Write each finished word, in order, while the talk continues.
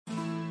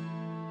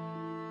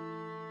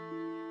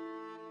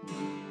Welcome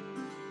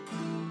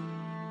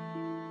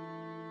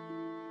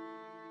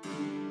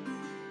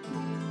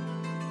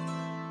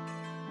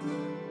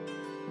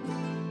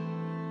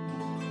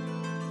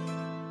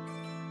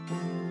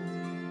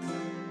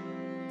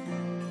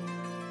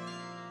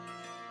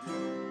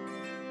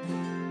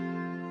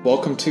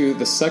to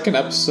the second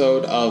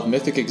episode of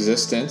Mythic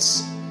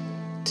Existence.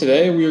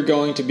 Today we are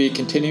going to be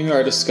continuing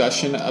our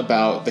discussion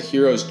about the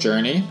hero's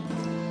journey.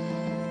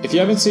 If you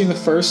haven't seen the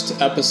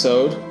first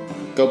episode,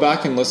 go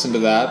back and listen to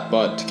that,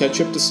 but to catch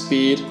you up to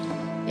speed,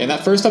 in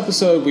that first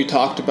episode we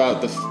talked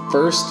about the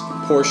first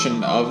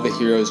portion of the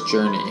hero's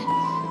journey,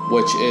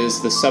 which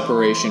is the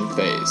separation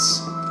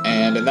phase.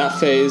 And in that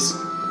phase,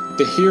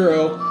 the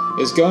hero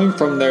is going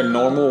from their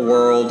normal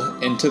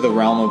world into the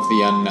realm of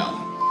the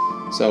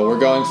unknown. So we're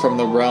going from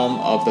the realm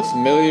of the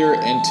familiar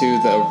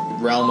into the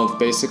realm of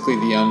basically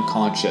the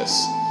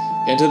unconscious,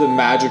 into the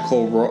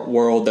magical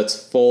world that's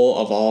full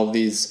of all of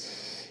these,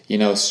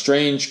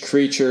 strange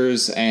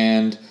creatures,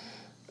 and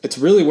it's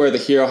really where the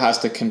hero has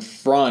to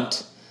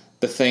confront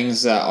the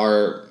things that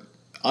are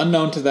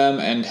unknown to them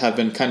and have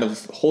been kind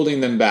of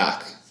holding them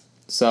back.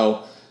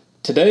 So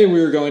today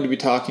we are going to be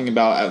talking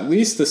about at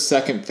least the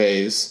second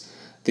phase,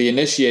 the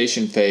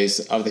initiation phase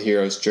of the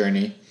hero's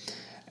journey.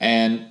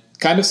 And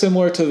kind of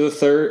similar to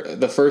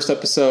the first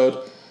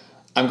episode,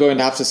 I'm going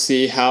to have to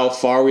see how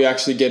far we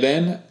actually get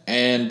in,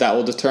 and that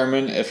will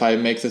determine if I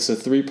make this a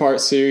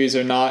 3-part series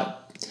or not.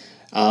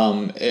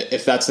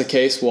 If that's the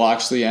case, we'll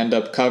actually end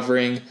up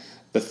covering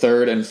the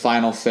third and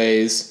final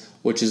phase,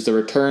 which is the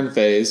return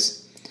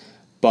phase.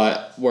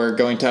 But we're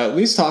going to at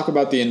least talk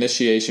about the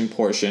initiation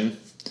portion.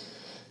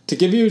 To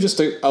give you just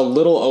a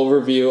little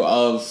overview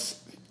of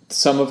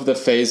some of the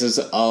phases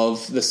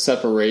of the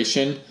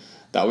separation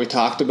that we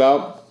talked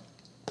about.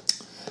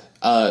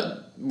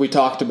 We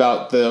talked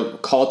about the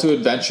call to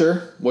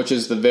adventure, which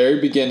is the very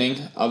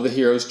beginning of the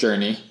hero's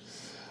journey.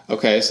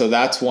 Okay, so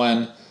that's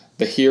when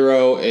the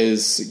hero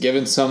is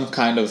given some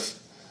kind of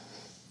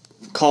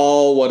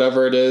call,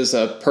 whatever it is,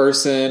 a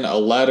person, a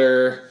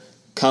letter,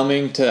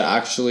 coming to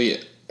actually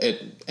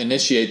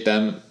initiate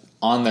them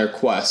on their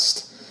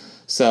quest.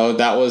 So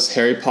that was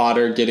Harry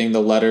Potter getting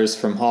the letters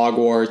from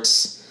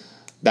Hogwarts.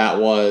 That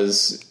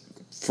was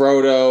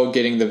Frodo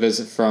getting the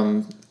visit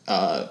from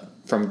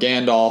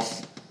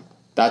Gandalf.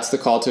 That's the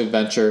call to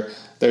adventure.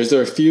 There's the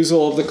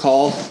refusal of the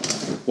call,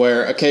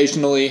 where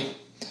occasionally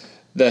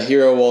the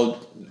hero will,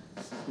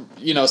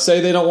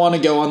 say they don't want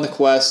to go on the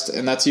quest,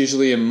 and that's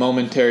usually a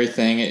momentary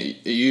thing.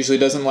 It usually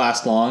doesn't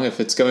last long. If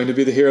it's going to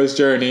be the hero's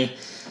journey,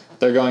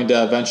 they're going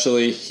to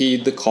eventually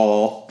heed the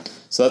call.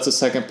 So that's the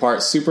second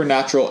part.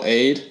 Supernatural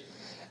aid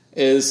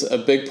is a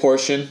big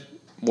portion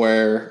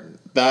where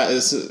that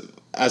is,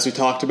 as we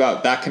talked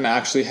about, that can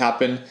actually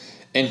happen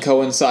in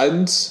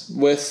coincidence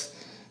with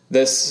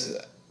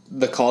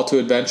the call to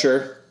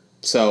adventure.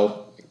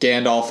 So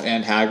Gandalf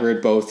and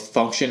Hagrid both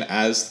function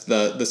as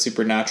the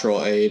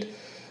supernatural aid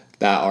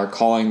that are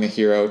calling the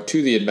hero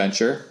to the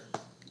adventure.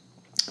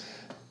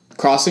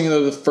 Crossing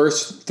of the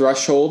first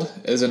threshold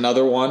is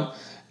another one.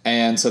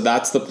 And so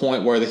that's the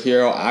point where the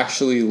hero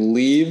actually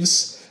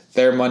leaves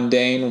their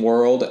mundane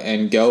world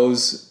and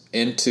goes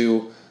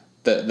into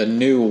the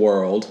new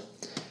world.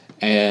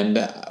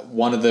 And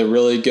one of the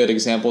really good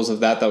examples of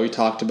that we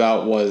talked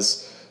about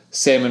was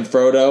Sam and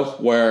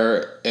Frodo,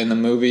 where in the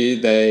movie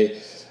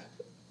they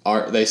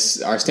are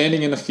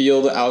standing in a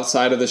field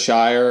outside of the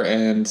Shire,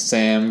 and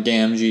Sam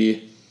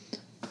Gamgee,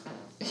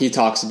 he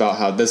talks about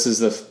how this is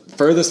the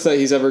furthest that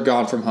he's ever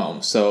gone from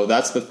home. So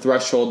that's the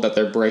threshold that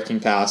they're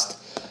breaking past.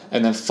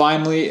 And then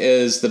finally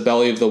is the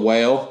belly of the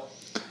whale,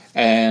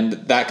 and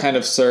that kind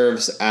of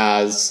serves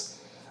as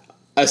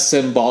a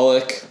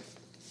symbolic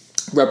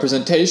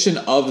representation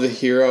of the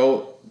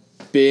hero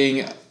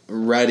being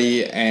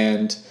ready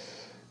and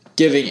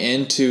giving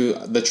into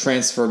the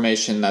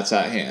transformation that's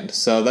at hand.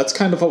 So that's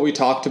kind of what we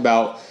talked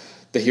about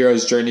the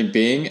hero's journey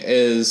being,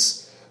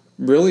 is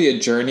really a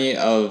journey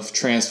of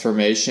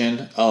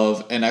transformation,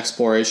 of an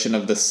exploration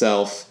of the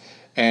self,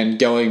 and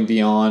going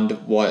beyond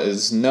what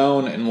is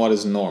known and what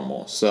is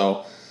normal.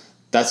 So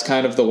that's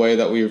kind of the way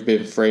that we've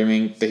been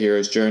framing the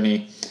hero's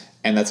journey,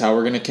 and that's how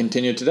we're going to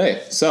continue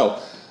today. So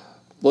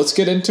let's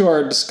get into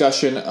our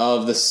discussion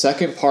of the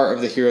second part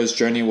of the hero's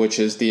journey, which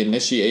is the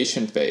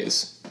initiation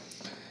phase.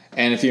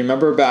 And if you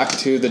remember back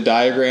to the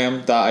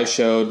diagram that I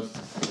showed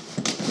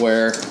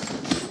where,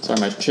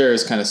 sorry, my chair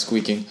is kind of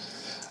squeaking.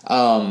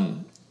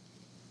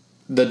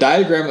 The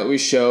diagram that we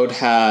showed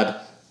had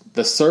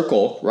the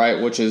circle,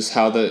 right, which is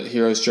how the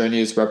hero's journey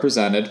is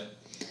represented,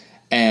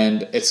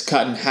 and it's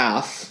cut in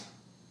half.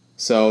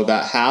 So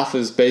that half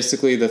is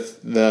basically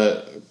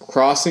the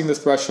crossing the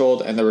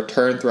threshold and the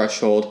return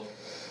threshold,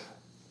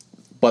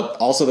 but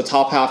also the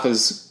top half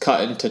is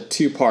cut into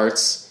 2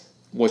 parts,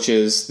 which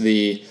is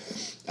the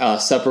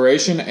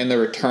separation and the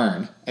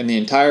return, and the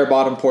entire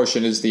bottom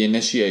portion is the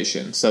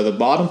initiation. So the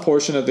bottom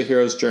portion of the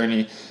hero's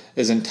journey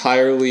is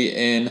entirely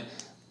in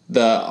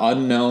the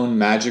unknown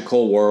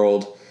magical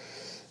world.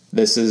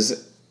 This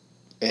is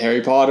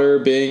Harry Potter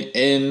being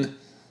in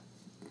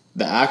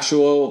the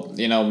actual,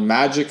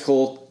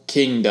 magical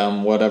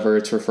kingdom, whatever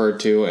it's referred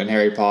to in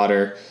Harry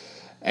Potter.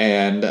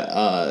 And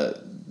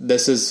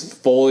this is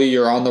fully,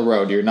 you're on the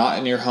road. You're not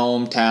in your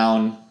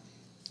hometown.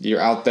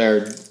 You're out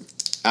there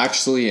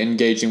actually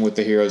engaging with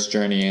the hero's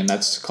journey, and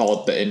that's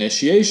called the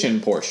initiation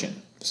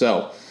portion.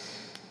 So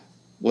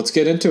let's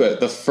get into it.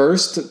 The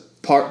first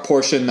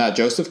portion that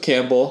Joseph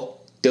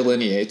Campbell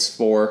delineates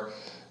for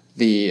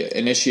the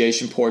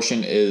initiation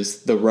portion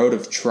is the road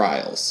of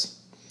trials.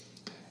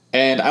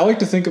 And I like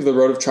to think of the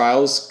road of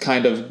trials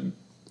kind of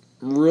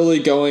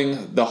really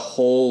going the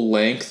whole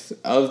length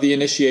of the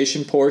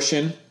initiation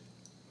portion.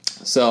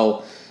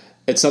 So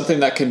it's something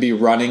that can be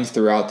running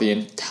throughout the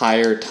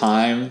entire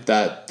time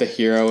that the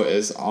hero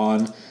is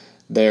on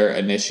their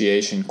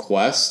initiation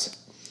quest.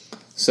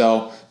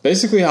 So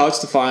basically how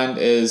it's defined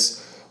is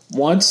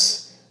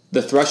once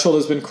the threshold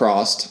has been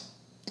crossed,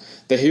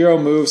 the hero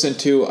moves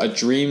into a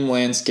dream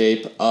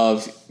landscape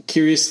of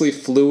curiously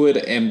fluid,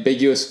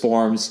 ambiguous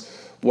forms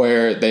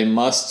where they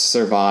must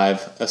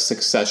survive a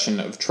succession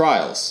of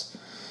trials.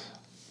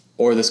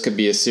 Or this could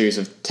be a series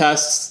of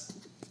tests,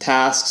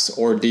 tasks,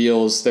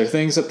 ordeals. They're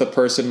things that the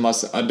person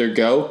must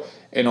undergo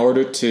in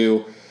order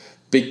to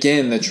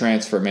begin the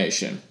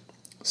transformation.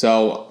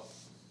 So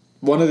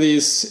one of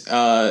these,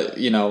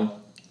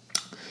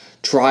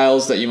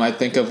 trials that you might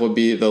think of would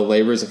be the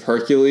labors of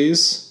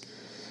Hercules,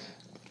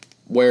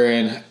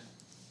 wherein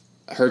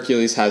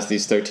Hercules has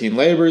these 13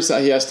 labors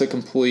that he has to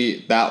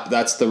complete.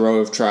 That's the road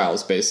of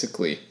trials,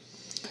 basically.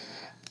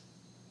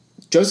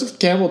 Joseph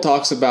Campbell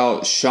talks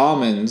about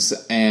shamans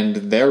and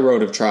their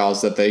road of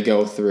trials that they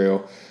go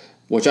through,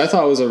 which I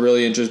thought was a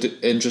really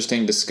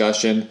interesting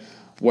discussion,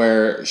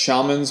 where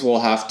shamans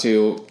will have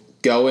to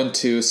go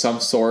into some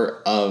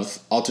sort of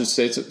altered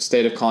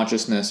state of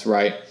consciousness,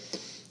 right?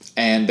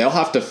 And they'll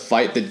have to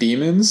fight the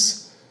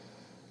demons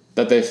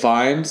that they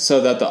find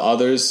so that the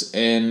others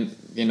in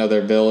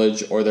their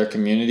village or their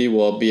community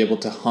will be able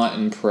to hunt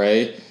and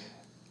prey,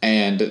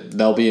 and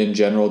they'll be in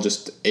general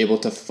just able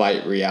to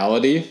fight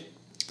reality.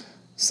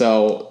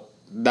 So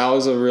that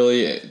was a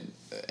really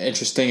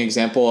interesting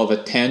example of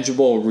a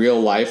tangible real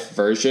life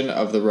version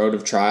of the road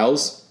of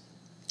trials.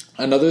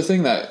 Another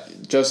thing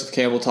that Joseph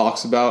Campbell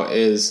talks about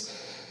is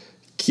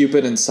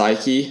Cupid and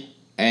Psyche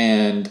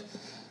and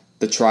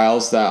the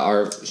trials that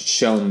are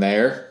shown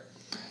there.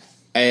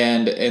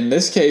 And in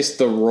this case,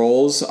 the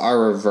roles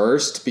are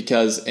reversed,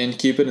 because in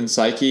Cupid and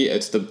Psyche,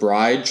 it's the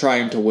bride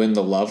trying to win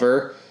the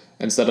lover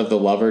instead of the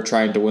lover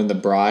trying to win the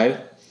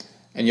bride.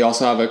 And you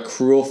also have a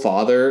cruel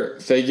father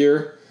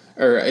figure,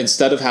 or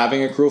instead of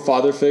having a cruel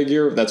father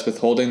figure that's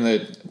withholding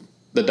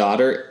the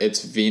daughter,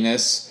 it's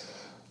Venus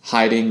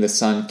hiding the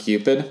son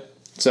Cupid.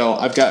 So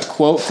I've got a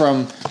quote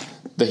from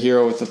The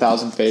Hero with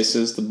 1,000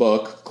 Faces, the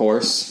book, of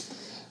course,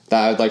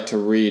 that I'd like to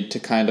read to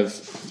kind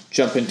of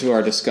jump into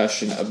our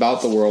discussion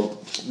about the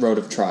road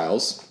of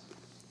trials.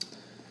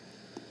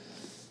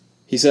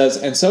 He says,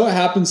 "And so it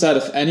happens that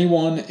if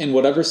anyone in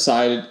whatever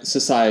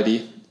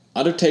society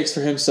undertakes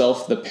for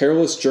himself the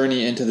perilous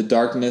journey into the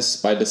darkness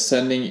by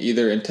descending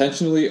either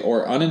intentionally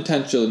or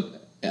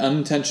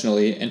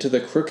unintentionally into the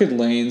crooked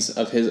lanes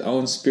of his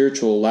own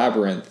spiritual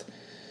labyrinth,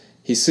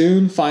 he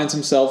soon finds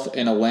himself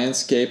in a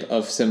landscape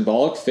of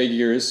symbolic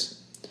figures,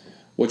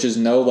 which is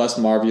no less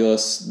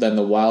marvelous than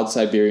the wild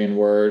Siberian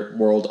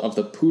world of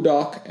the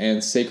Pudok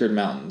and sacred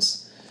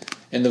mountains.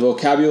 In the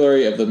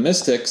vocabulary of the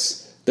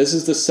mystics, this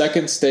is the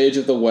second stage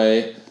of the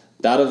way,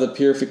 that of the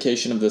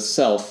purification of the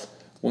self,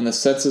 when the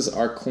senses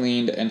are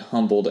cleaned and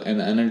humbled and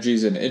the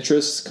energies and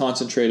interests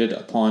concentrated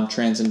upon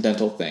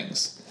transcendental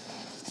things."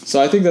 So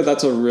I think that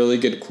that's a really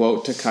good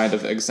quote to kind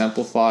of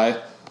exemplify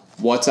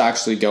what's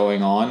actually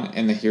going on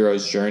in the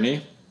hero's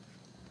journey.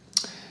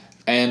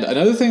 And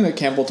another thing that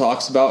Campbell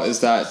talks about is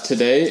that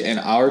today in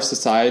our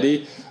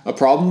society, a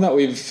problem that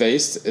we've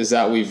faced is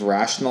that we've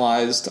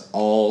rationalized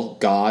all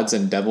gods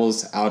and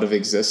devils out of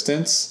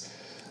existence.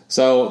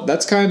 So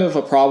that's kind of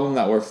a problem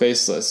that we're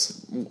faced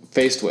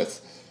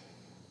with.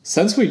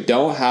 Since we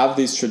don't have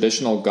these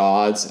traditional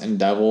gods and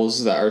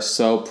devils that are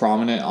so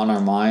prominent on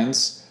our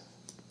minds,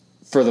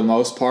 for the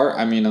most part,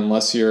 I mean,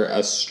 unless you're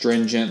a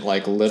stringent,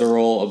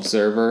 literal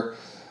observer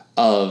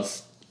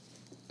of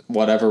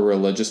whatever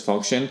religious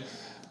function,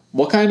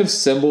 what kind of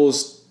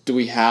symbols do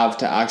we have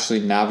to actually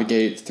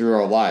navigate through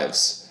our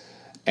lives?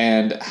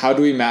 And how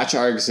do we match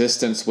our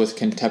existence with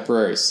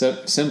contemporary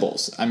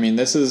symbols? I mean,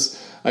 this is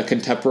a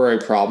contemporary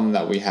problem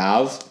that we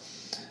have,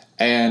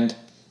 and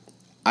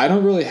I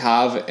don't really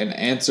have an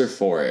answer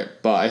for it,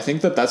 but I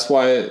think that that's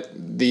why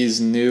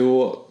these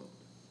new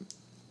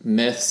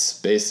myths,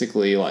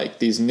 basically,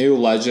 these new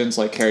legends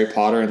like Harry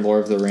Potter and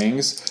Lord of the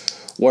Rings,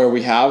 where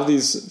we have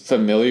these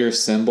familiar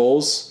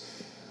symbols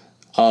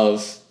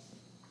of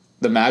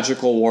the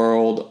magical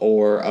world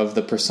or of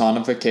the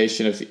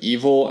personification of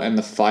evil and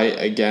the fight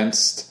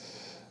against,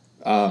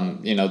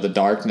 the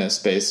darkness,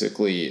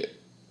 basically.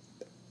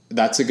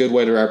 That's a good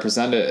way to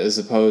represent it, as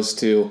opposed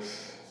to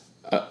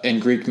in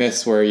Greek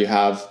myths where you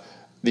have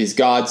these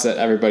gods that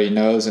everybody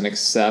knows and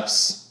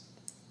accepts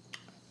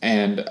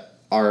and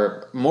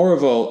are more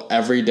of a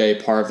everyday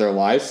part of their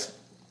life.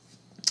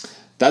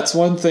 that's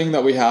one thing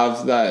that we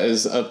have that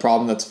is a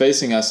problem that's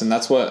facing us, and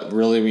that's what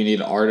really we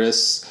need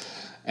artists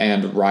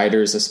and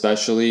writers,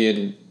 especially,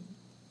 and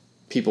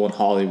people in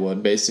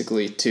Hollywood,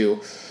 basically,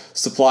 to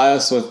supply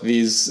us with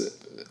these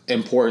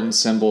important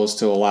symbols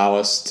to allow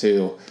us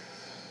to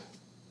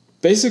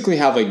basically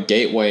have a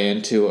gateway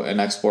into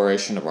an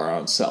exploration of our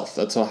own self.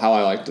 That's how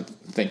I like to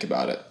think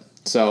about it.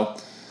 So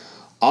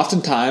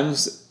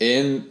oftentimes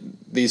in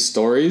these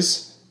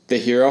stories, the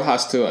hero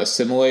has to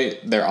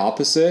assimilate their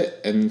opposite.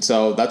 And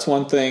so that's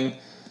one thing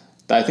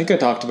that I think I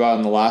talked about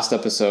in the last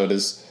episode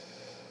is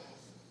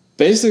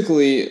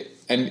basically,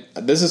 and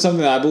this is something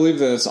that I believe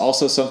that it's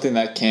also something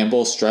that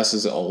Campbell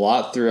stresses a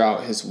lot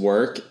throughout his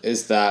work,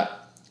 is that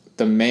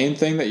the main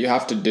thing that you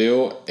have to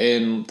do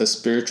in the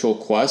spiritual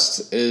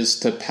quest is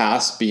to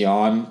pass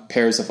beyond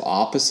pairs of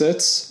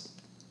opposites.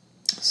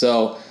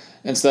 So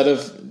instead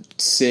of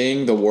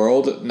seeing the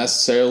world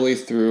necessarily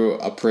through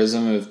a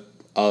prism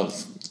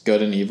of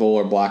good and evil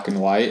or black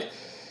and white,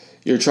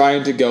 you're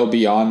trying to go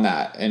beyond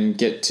that and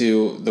get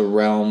to the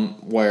realm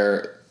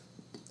where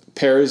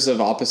pairs of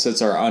opposites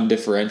are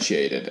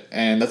undifferentiated.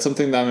 And that's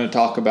something that I'm going to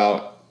talk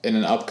about in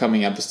an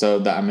upcoming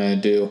episode that I'm going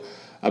to do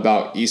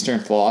about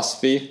Eastern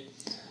philosophy.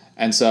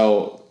 And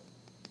so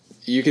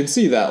you can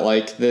see that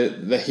like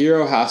the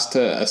hero has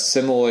to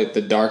assimilate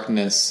the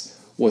darkness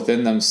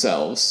within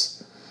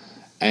themselves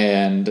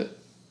and,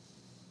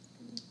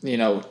 you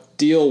know,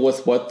 deal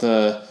with what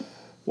the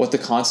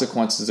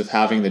consequences of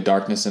having the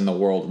darkness in the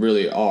world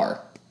really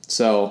are.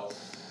 So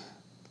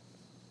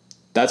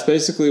that's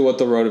basically what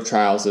the Road of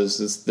Trials is.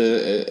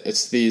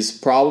 It's these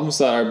problems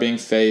that are being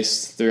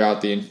faced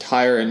throughout the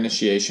entire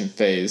initiation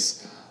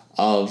phase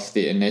of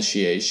the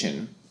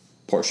initiation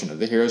portion of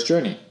the hero's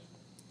journey.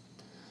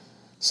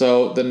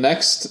 So the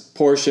next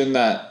portion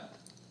that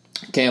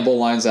Campbell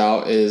lines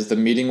out is the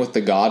meeting with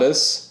the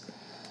goddess.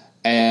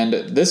 And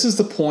this is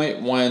the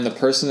point when the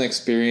person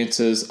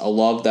experiences a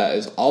love that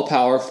is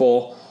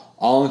all-powerful,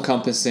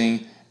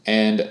 all-encompassing,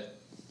 and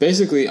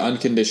basically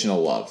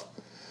unconditional love.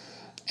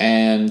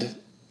 And,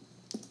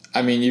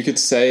 I mean, you could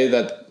say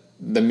that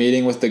the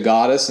meeting with the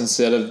goddess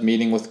instead of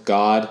meeting with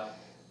God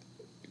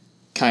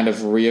kind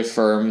of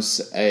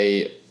reaffirms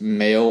a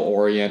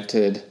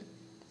male-oriented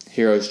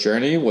hero's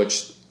journey,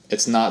 which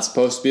it's not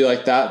supposed to be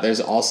like that.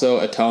 There's also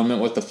atonement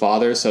with the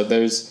father, so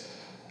there's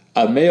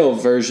a male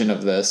version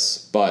of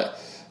this, but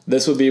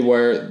this would be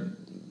where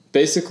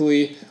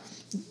basically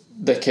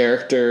the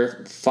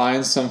character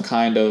finds some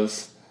kind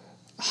of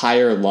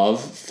higher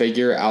love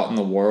figure out in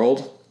the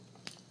world.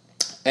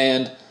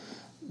 And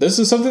this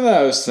is something that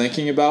I was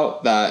thinking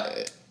about,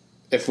 that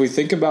if we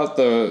think about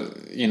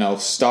the, you know,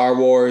 Star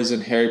Wars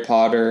and Harry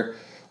Potter,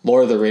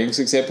 Lord of the Rings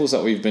examples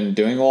that we've been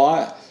doing a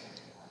lot,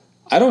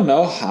 I don't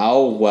know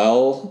how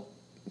well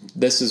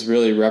this is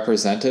really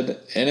represented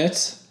in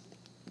it,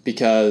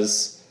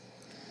 because,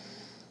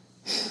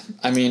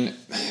 I mean,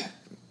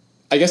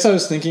 I guess I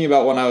was thinking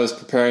about when I was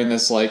preparing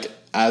this, like,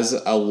 as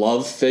a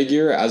love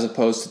figure as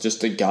opposed to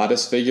just a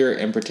goddess figure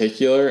in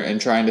particular,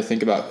 and trying to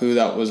think about who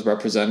that was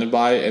represented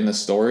by in the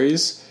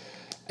stories.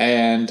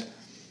 And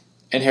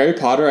in Harry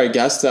Potter, I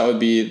guess that would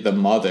be the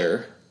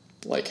mother.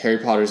 Like, Harry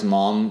Potter's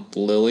mom,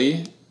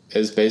 Lily,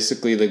 is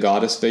basically the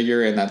goddess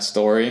figure in that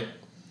story.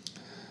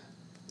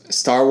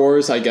 Star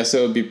Wars, I guess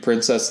it would be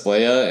Princess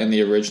Leia in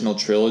the original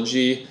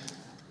trilogy.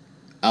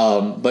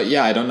 But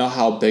yeah, I don't know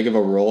how big of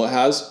a role it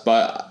has,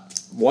 but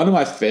one of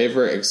my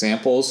favorite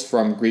examples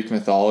from Greek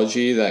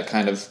mythology that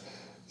kind of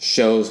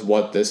shows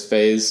what this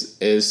phase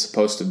is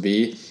supposed to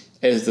be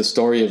is the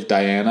story of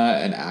Diana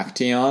and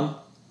Actaeon.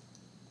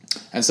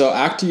 And so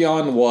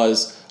Actaeon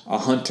was a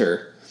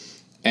hunter,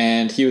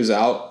 and he was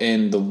out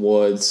in the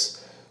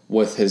woods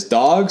with his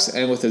dogs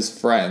and with his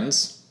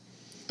friends.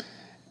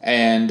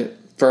 And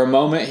for a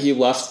moment, he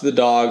left the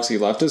dogs, he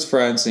left his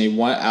friends, and he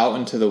went out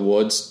into the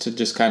woods to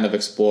just kind of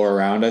explore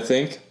around, I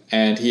think.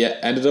 And he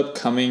ended up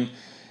coming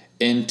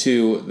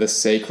into the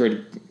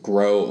sacred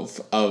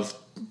grove of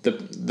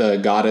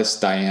the goddess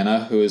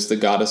Diana, who is the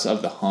goddess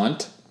of the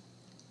hunt.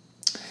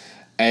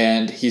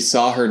 And he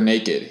saw her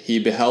naked. He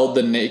beheld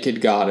the naked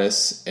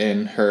goddess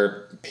in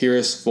her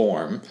purest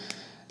form.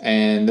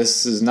 And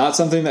this is not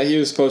something that he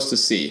was supposed to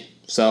see.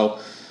 So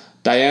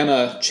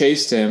Diana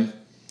chased him.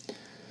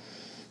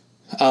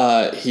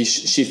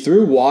 She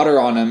threw water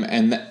on him,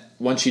 and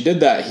when she did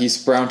that, he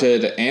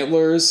sprouted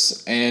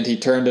antlers, and he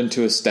turned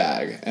into a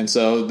stag. And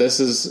so this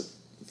is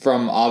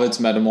from Ovid's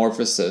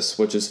Metamorphosis,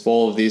 which is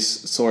full of these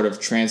sort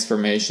of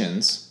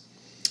transformations.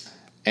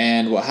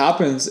 And what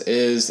happens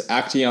is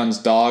Actaeon's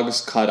dogs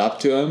caught up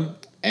to him,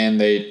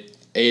 and they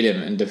ate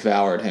him and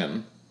devoured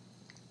him.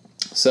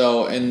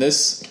 So in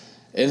this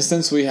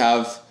instance, we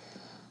have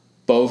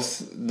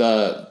both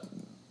the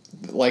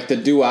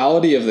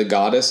duality of the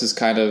goddess is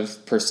kind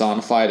of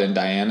personified in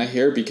Diana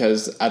here,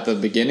 because at the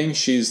beginning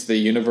she's the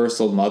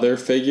universal mother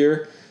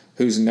figure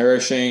who's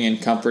nourishing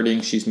and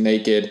comforting. She's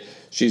naked.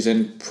 She's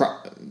in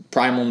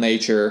primal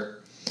nature.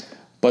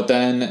 But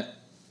then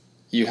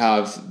you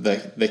have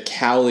the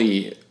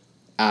Kali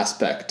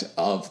aspect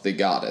of the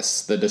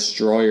goddess, the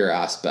destroyer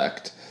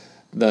aspect,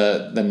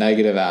 the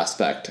negative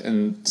aspect.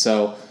 And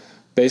so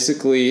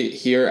basically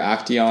here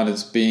Actaeon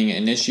is being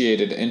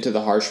initiated into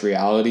the harsh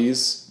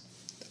realities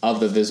of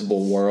the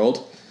visible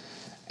world.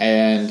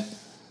 And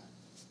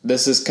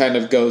this is kind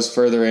of goes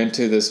further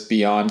into this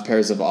beyond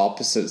pairs of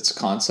opposites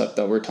concept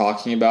that we're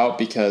talking about,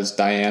 because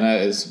Diana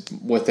is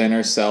within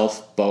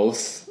herself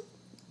both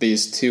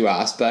these two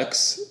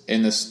aspects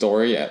in the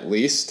story at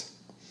least.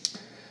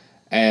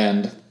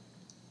 And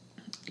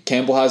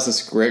Campbell has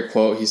this great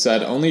quote. He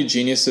said, "Only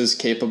geniuses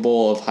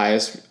capable of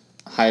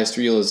highest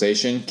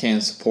realization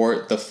can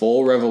support the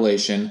full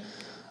revelation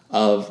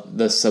of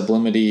the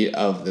sublimity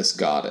of this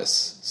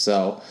goddess."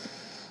 So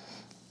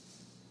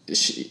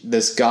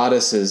this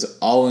goddess is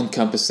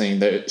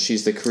all-encompassing.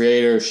 She's the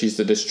creator, she's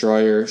the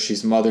destroyer,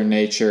 she's Mother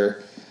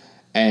Nature.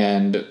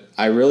 And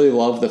I really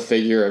love the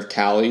figure of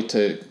Kali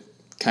to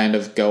kind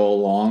of go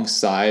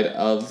alongside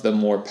of the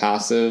more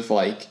passive,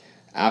 like,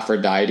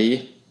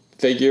 Aphrodite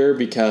figure,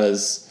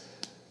 because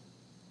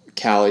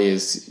Kali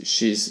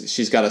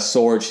she's got a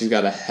sword, she's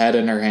got a head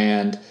in her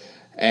hand,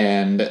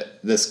 and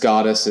this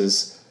goddess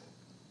is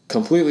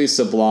completely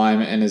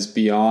sublime and is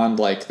beyond,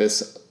 like,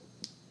 this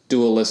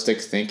dualistic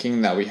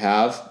thinking that we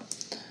have.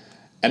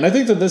 And I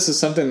think that this is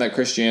something that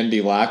Christianity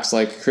lacks.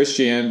 Like,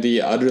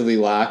 Christianity utterly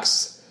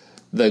lacks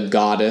the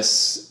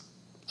goddess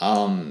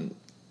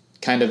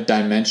kind of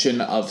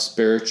dimension of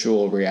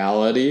spiritual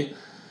reality.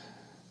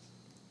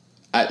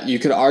 You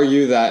could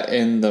argue that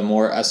in the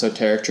more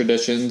esoteric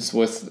traditions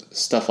with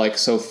stuff like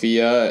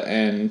Sophia,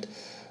 and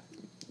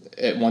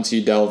once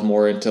you delve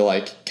more into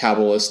like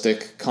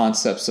Kabbalistic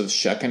concepts of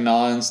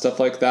Shekinah and stuff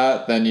like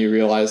that, then you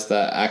realize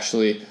that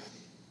actually,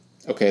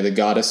 okay, the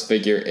goddess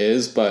figure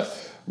is, but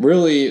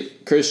really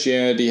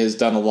Christianity has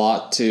done a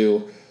lot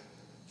to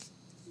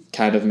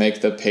kind of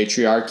make the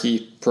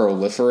patriarchy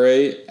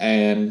proliferate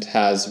and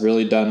has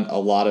really done a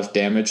lot of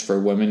damage for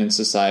women in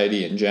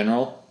society in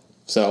general.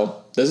 So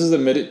this is the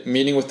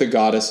meeting with the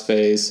goddess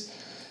phase,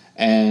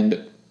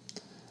 and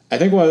I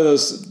think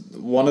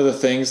one of the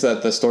things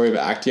that the story of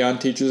Actaeon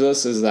teaches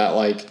us is that,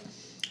 like,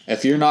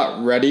 if you're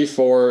not ready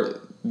for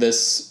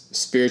this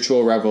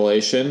spiritual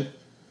revelation,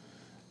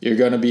 you're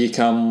going to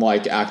become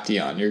like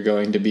Actaeon. You're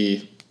going to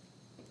be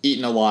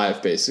eaten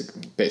alive,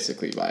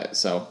 basically by it.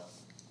 So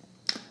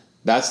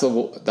that's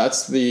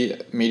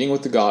the meeting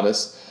with the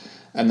goddess,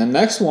 and the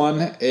next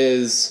one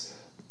is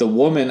the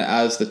woman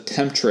as the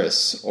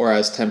temptress or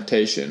as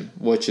temptation,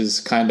 which is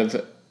kind of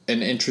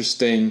an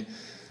interesting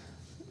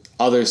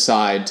other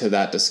side to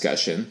that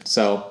discussion.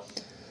 So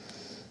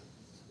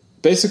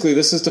basically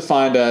this is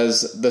defined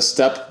as the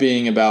step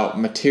being about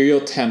material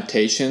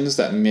temptations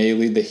that may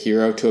lead the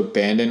hero to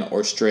abandon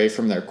or stray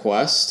from their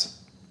quest.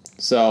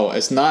 So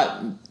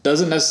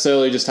doesn't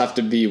necessarily just have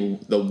to be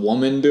the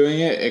woman doing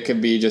it. It could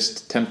be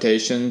just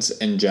temptations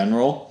in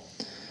general.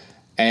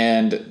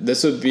 And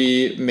this would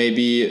be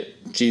maybe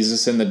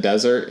Jesus in the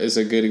desert is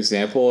a good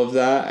example of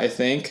that, I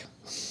think.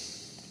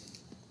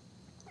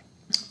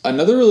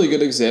 Another really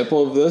good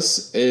example of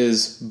this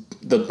is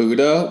the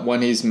Buddha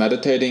when he's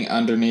meditating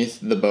underneath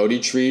the Bodhi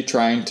tree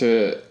trying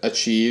to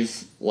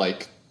achieve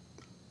like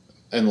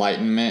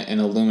enlightenment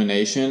and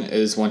illumination,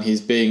 is when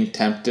he's being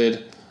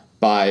tempted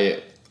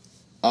by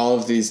all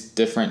of these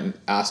different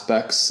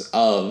aspects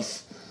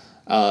of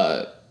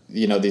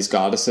these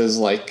goddesses,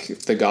 like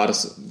the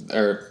goddess,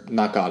 or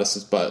not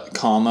goddesses, but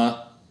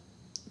Kama,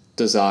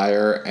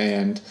 desire,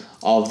 and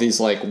all of these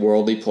like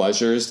worldly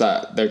pleasures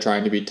that they're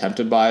trying to be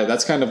tempted by.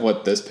 That's kind of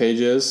what this page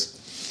is.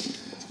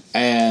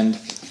 And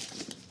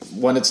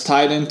when it's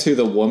tied into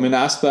the woman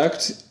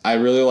aspect, I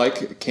really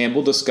like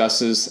Campbell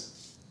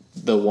discusses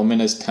the woman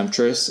as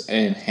temptress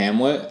in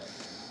Hamlet.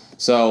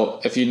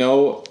 So if you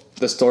know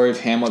the story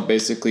of Hamlet,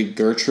 basically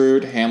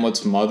Gertrude,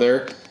 Hamlet's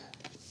mother,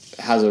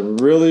 has a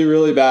really,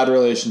 really bad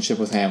relationship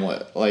with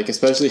Hamlet. Like,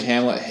 especially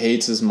Hamlet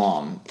hates his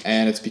mom.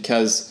 And it's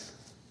because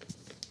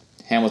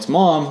Hamlet's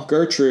mom,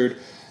 Gertrude,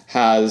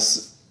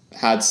 has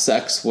had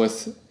sex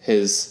with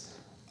his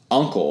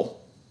uncle,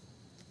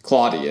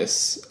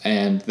 Claudius,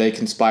 and they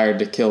conspired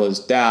to kill his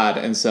dad.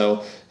 And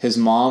so his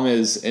mom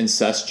is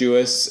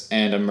incestuous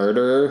and a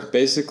murderer,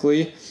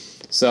 basically.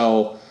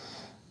 So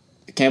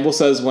Campbell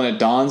says, when it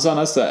dawns on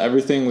us that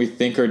everything we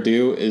think or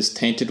do is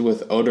tainted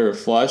with odor of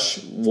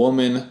flesh,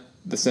 woman,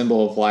 the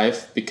symbol of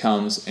life,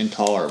 becomes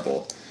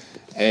intolerable.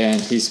 And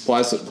he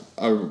supplies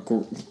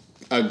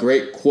a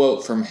great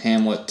quote from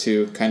Hamlet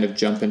to kind of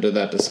jump into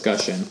that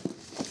discussion,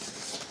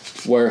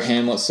 where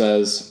Hamlet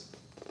says,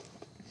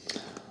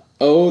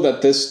 "Oh,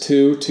 that this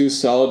too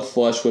solid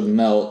flesh would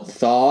melt,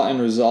 thaw, and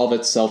resolve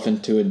itself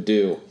into a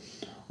dew,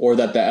 or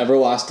that the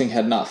everlasting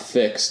had not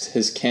fixed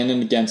his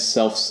cannon against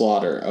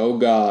self-slaughter. O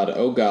God,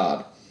 O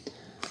God."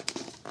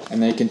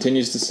 And then he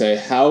continues to say,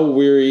 "How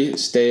weary,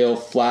 stale,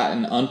 flat,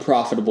 and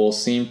unprofitable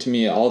seem to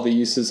me all the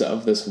uses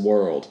of this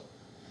world."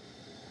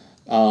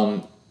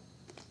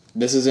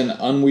 This is an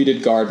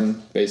unweeded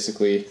garden,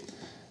 basically,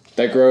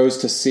 that grows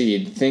to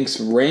seed. Thinks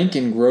rank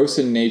and gross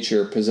in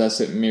nature possess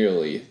it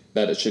merely,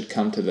 that it should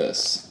come to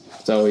this.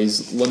 So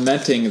he's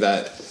lamenting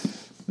that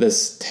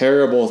this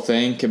terrible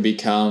thing could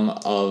become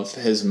of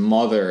his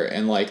mother,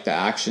 and like the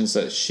actions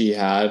that she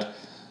had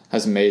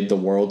has made the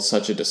world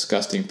such a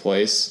disgusting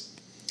place.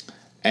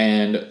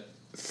 And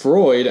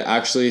Freud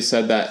actually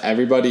said that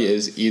everybody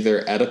is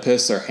either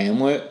Oedipus or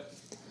Hamlet,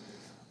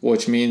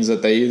 which means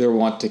that they either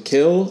want to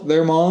kill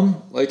their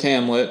mom, like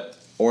Hamlet,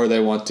 or they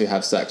want to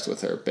have sex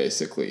with her,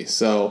 basically.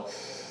 So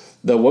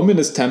the woman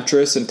is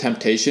temptress, and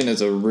temptation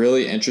is a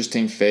really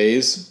interesting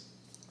phase.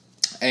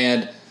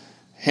 And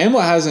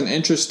Hamlet has an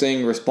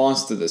interesting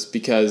response to this,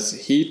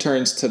 because he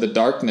turns to the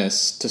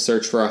darkness to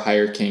search for a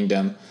higher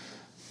kingdom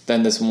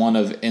than this one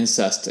of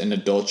incest and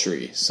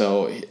adultery.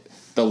 So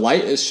the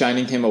light is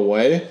shining him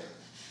away,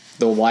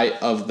 the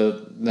light of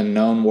the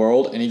known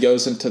world, and he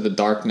goes into the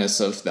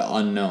darkness of the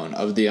unknown,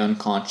 of the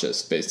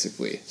unconscious,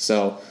 basically.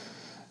 So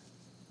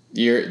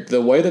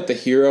the way that the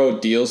hero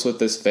deals with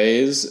this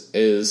phase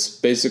is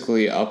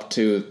basically up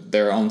to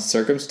their own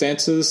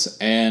circumstances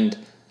and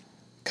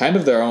kind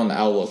of their own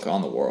outlook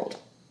on the world.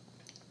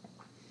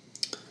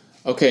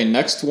 Okay,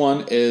 next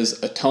one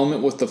is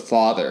atonement with the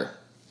Father.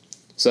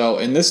 So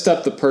in this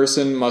step, the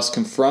person must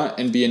confront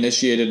and be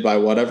initiated by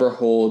whatever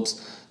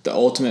holds the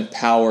ultimate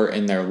power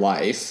in their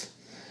life.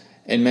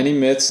 In many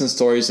myths and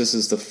stories, this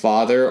is the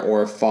father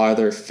or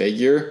father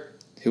figure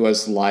who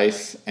has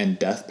life and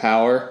death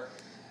power.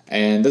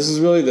 And this is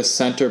really the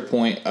center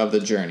point of the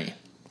journey.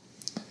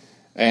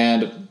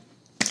 And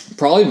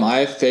probably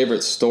my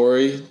favorite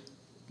story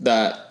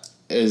that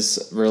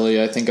is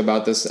really, I think,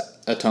 about this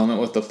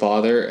atonement with the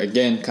Father,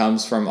 again,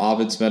 comes from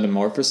Ovid's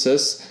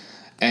Metamorphosis.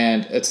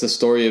 And it's the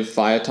story of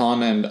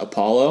Phaeton and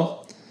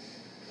Apollo.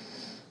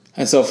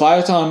 And so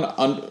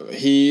Phaeton,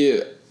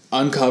 he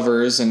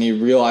uncovers and he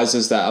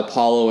realizes that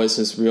Apollo is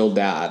his real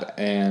dad.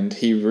 And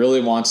he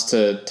really wants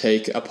to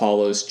take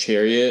Apollo's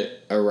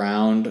chariot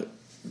around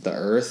the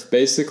earth,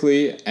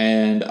 basically.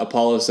 And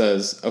Apollo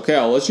says, okay,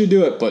 I'll let you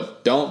do it,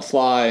 but don't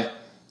fly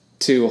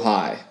too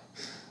high.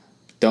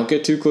 Don't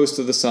get too close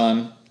to the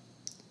sun.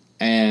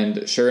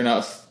 And sure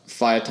enough,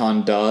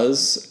 Phaeton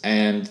does,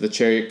 and the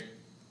chariot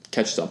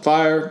catches on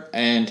fire,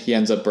 and he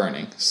ends up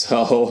burning.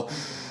 So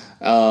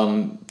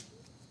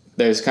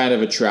there's kind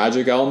of a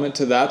tragic element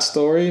to that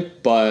story,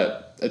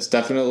 but it's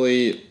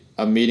definitely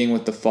a meeting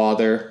with the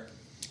Father.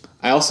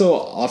 I also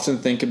often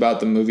think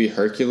about the movie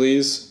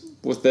Hercules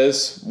with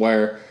this,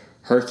 where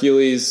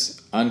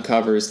Hercules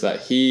uncovers that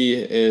he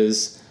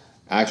is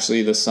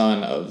actually the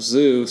son of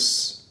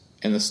Zeus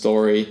in the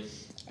story,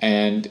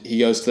 and he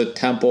goes to the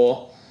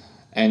temple,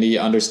 and he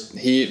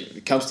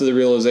comes to the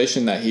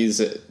realization that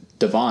he's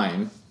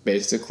divine,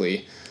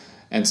 basically.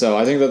 And so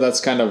I think that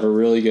that's kind of a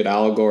really good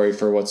allegory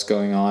for what's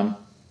going on.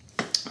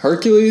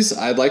 Hercules,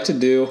 I'd like to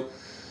do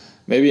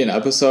maybe an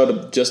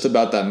episode just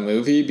about that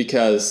movie,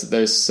 because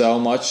there's so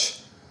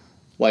much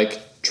like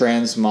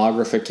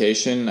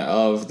transmogrification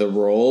of the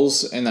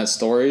roles in that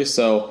story.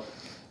 So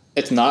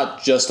it's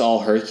not just all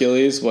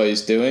Hercules what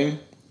he's doing.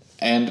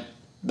 And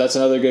that's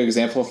another good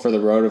example for the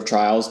Road of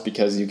Trials,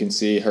 because you can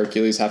see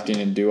Hercules having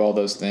to do all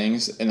those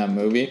things in that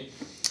movie.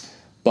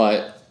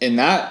 But in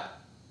that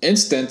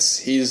instance,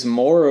 he's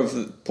more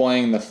of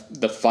playing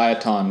the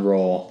Phaeton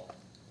role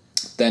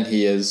than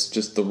he is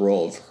just the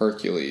role of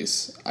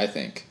Hercules, I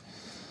think.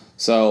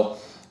 So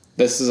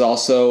this is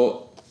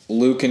also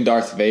Luke and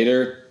Darth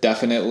Vader.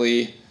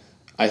 Definitely,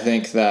 I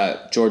think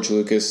that George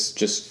Lucas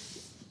just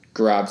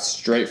grabbed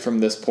straight from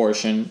this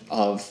portion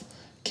of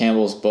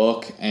Campbell's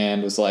book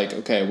and was like,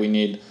 okay, we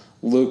need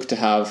Luke to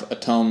have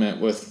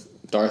atonement with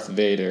Darth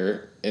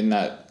Vader in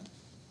that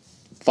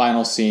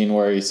final scene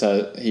where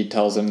he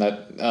tells him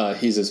that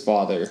he's his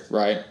father,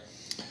 right?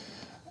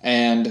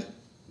 And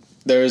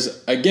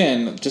there's,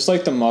 again, just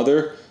like the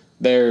mother,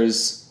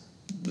 there's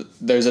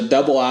a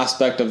double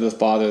aspect of the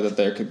father that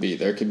there could be.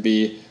 There could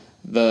be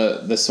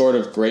the sort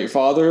of great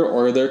father,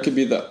 or there could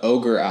be the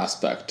ogre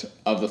aspect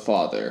of the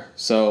father.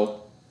 So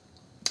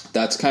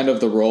that's kind of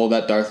the role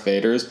that Darth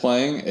Vader is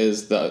playing,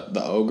 is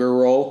the ogre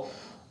role,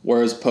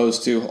 whereas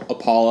opposed to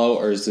Apollo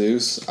or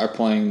Zeus are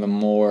playing the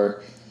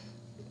more,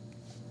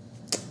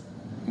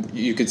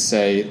 you could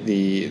say,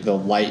 the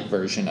light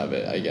version of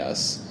it, I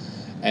guess.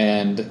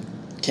 And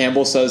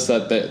Campbell says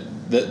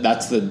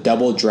that's the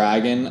double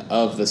dragon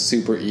of the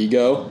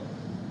superego.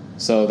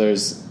 So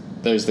there's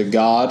the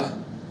god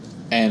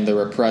and the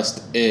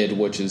repressed id,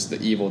 which is the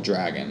evil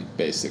dragon,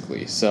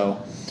 basically.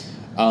 So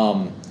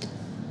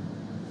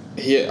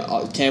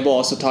Campbell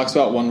also talks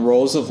about when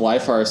roles of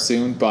life are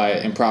assumed by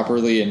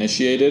improperly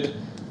initiated,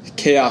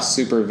 chaos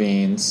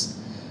supervenes.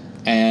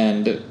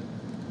 And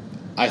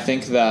I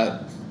think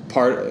that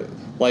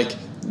like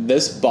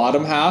this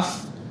bottom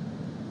half,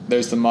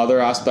 there's the mother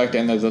aspect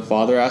and there's the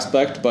father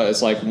aspect, but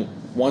it's like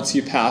once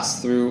you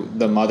pass through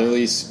the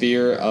motherly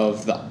sphere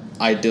of the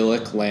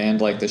idyllic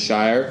land like the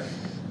Shire,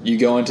 you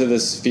go into the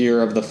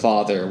sphere of the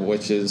father,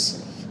 which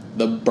is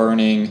the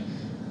burning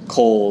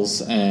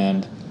coals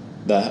and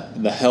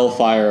the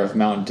hellfire of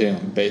Mount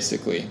Doom,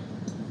 basically.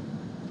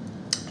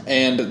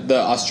 And the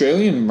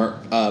Australian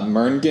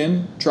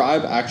Merngan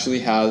tribe actually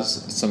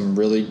has some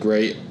really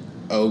great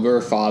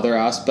ogre father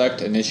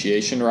aspect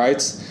initiation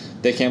rites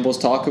that Campbell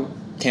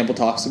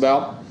talks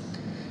about.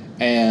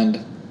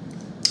 And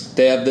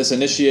they have this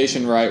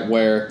initiation rite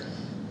where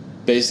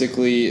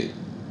basically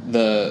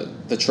the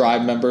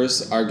tribe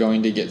members are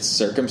going to get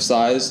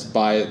circumcised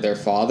by their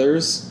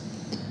fathers.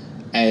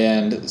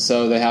 And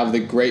so they have the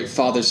great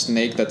father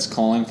snake that's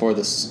calling for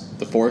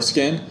the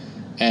foreskin,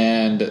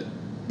 and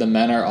the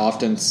men are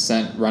often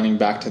sent running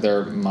back to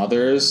their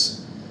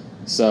mothers.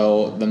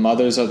 So the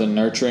mothers are the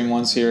nurturing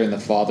ones here, and the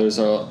fathers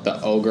are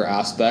the ogre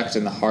aspect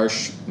and the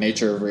harsh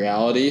nature of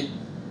reality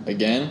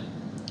again.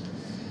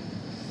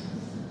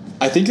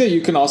 I think that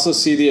you can also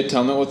see the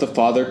atonement with the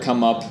father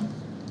come up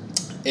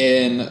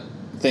in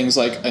things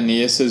like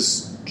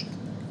Aeneas's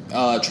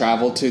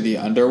travel to the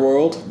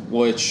underworld,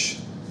 which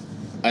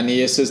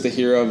Aeneas is the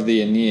hero of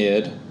the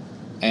Aeneid,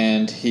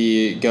 and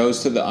he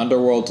goes to the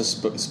underworld to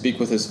speak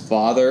with his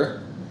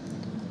father,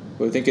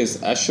 who I think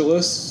is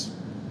Aeschylus.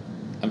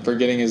 I'm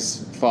forgetting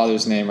his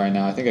father's name right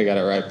now. I think I got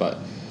it right,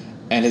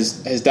 and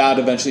his dad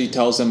eventually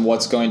tells him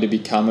what's going to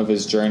become of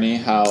his journey,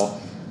 how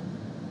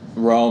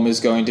Rome is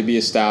going to be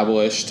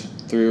established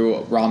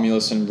through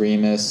Romulus and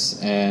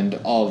Remus and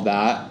all of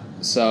that.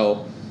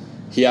 So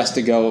he has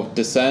to go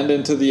descend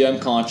into the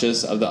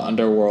unconscious of the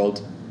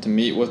underworld to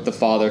meet with the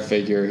father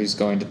figure who's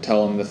going to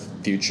tell him the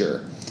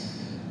future.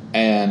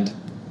 And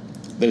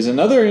there's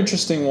another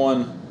interesting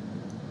one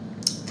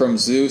from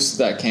Zeus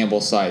that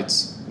Campbell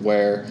cites,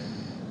 where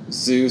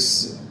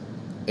Zeus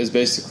is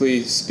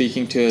basically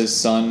speaking to his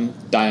son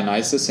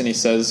Dionysus, and he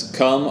says,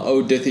 "Come,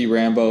 O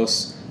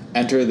Dithyrambos,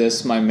 enter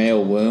this my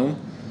male womb."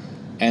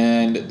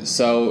 And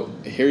so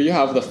here you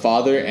have the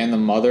father and the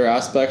mother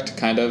aspect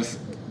kind of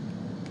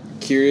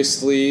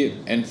curiously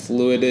and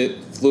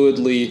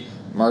fluidly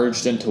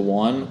merged into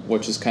one,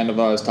 which is kind of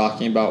what I was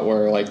talking about,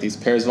 where like these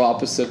pairs of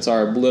opposites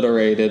are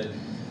obliterated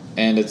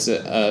and it's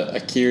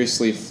a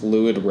curiously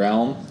fluid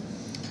realm.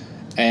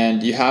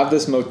 And you have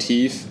this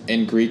motif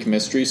in Greek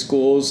mystery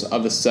schools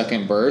of the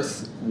second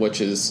birth,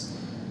 which is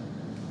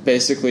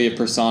basically a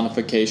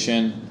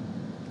personification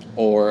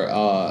or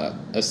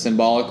a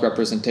symbolic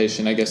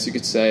representation, I guess you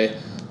could say,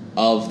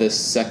 of this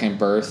second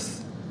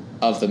birth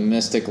of the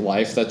mystic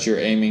life that you're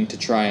aiming to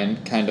try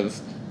and kind of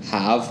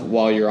have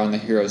while you're on the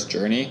hero's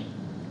journey.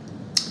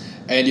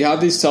 And you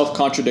have these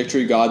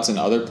self-contradictory gods in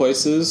other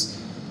places,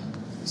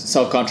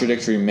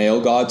 self-contradictory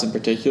male gods in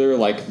particular,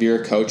 like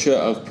Viracocha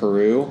of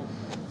Peru,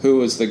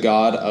 who is the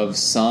god of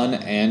sun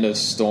and of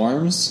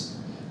storms.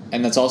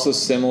 And that's also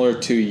similar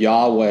to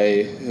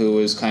Yahweh, who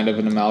is kind of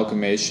an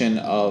amalgamation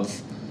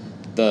of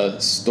the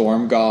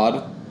storm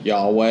god,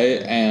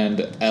 Yahweh,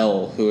 and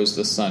El, who is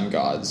the sun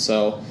god.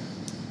 So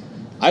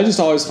I just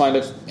always find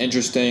it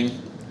interesting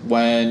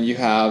when you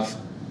have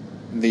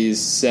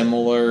these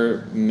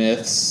similar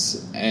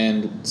myths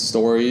and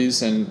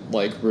stories and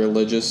like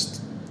religious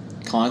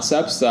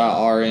concepts that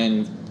are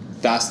in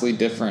vastly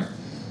different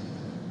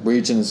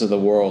regions of the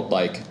world,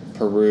 like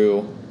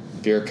Peru,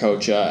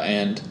 Viracocha,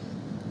 and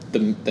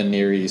the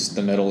Near East,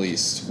 the Middle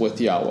East,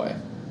 with Yahweh.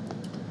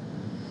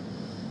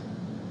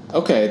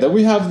 Okay, then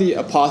we have the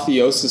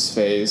apotheosis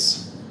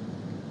phase,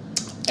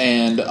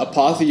 and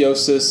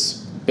apotheosis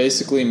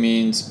basically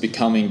means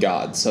becoming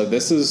God. So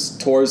this is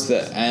towards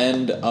the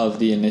end of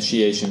the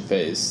initiation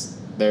phase.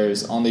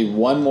 There's only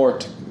one more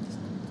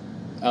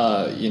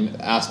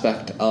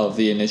aspect of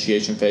the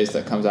initiation phase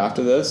that comes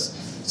after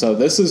this. So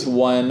this is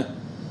when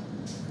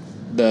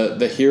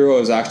the hero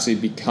is actually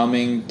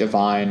becoming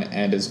divine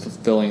and is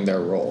fulfilling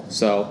their role.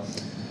 So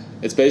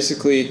it's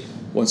basically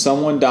when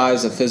someone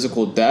dies a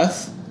physical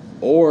death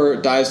or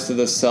dies to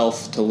the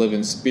self to live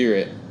in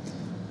spirit,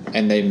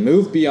 and they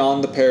move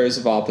beyond the pairs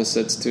of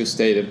opposites to a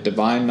state of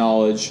divine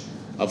knowledge,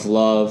 of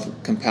love,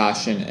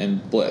 compassion,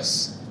 and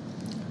bliss.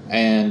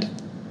 And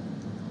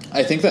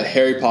I think that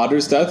Harry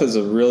Potter's death is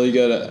a really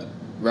good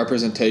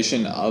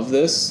representation of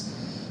this,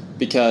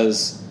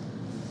 because,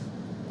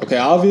 okay,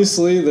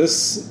 obviously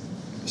this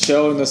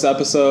show and this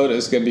episode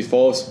is going to be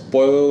full of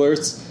spoiler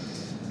alerts.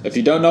 If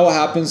you don't know what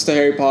happens to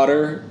Harry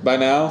Potter by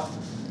now,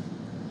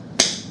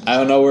 I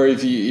don't know where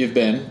you've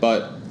been,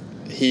 but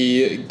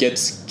he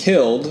gets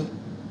killed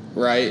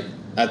right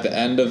at the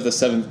end of the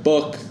 7th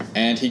book,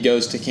 and he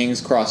goes to King's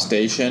Cross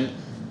Station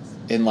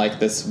in like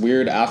this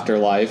weird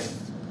afterlife,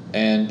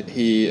 and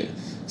he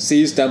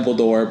sees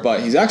Dumbledore,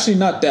 but he's actually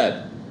not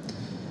dead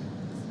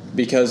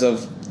because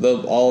of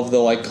all of the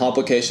like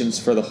complications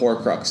for the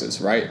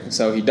Horcruxes, right?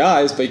 So he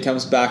dies, but he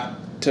comes back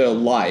to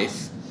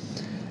life,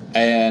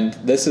 and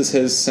this is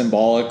his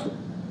symbolic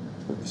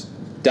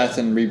death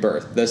and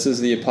rebirth. This is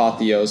the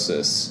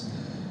apotheosis,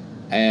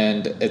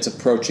 and it's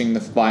approaching the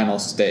final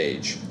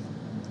stage.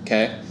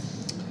 Okay?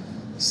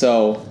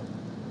 So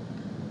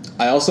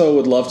I also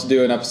would love to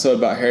do an episode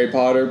about Harry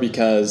Potter,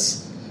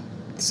 because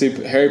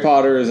Harry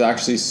Potter is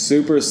actually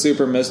super,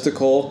 super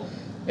mystical.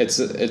 It's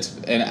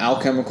an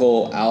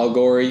alchemical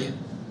allegory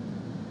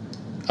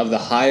of the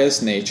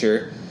highest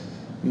nature.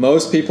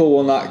 Most people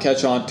will not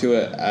catch on to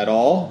it at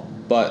all,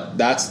 but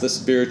that's the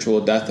spiritual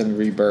death and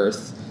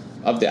rebirth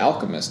of the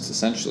alchemist,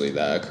 essentially,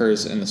 that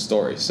occurs in the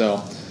story.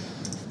 So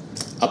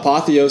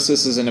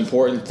apotheosis is an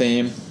important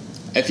theme.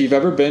 if you've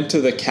ever been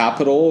to the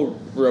Capitol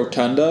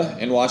Rotunda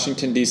in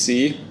Washington,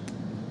 D.C.,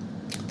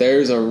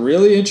 there's a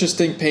really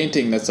interesting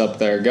painting that's up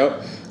there.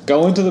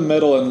 Go into the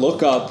middle and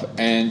look up,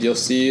 and you'll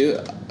see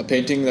a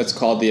painting that's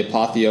called The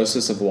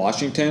Apotheosis of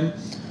Washington,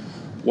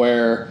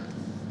 where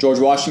George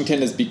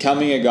Washington is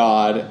becoming a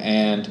god,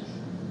 and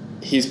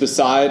he's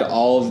beside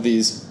all of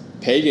these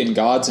pagan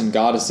gods and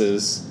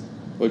goddesses,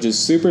 which is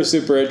super,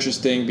 super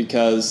interesting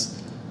because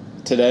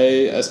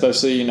today,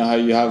 especially, you know how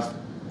you have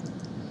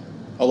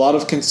a lot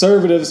of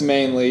conservatives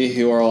mainly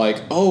who are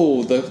like,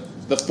 oh,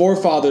 the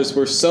forefathers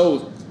were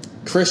so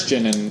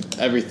Christian and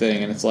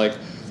everything, and it's like,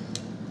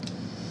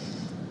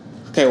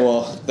 okay,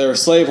 well, they were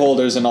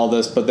slaveholders and all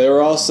this, but they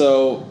were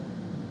also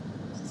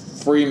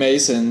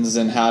Freemasons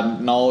and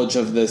had knowledge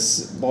of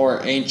this more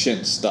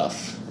ancient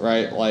stuff,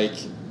 right? Like,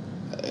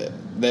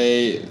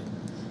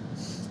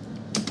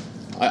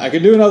 I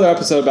could do another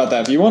episode about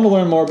that. If you want to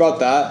learn more about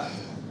that,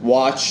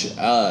 watch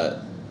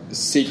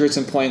Secrets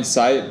in Plain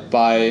Sight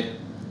by,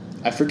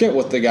 I forget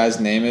what the guy's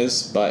name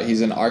is, but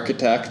he's an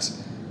architect,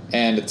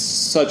 and it's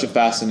such a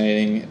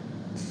fascinating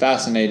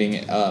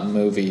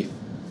movie.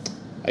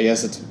 I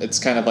guess it's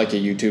kind of like a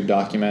YouTube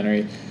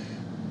documentary,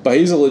 but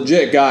he's a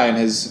legit guy, and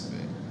his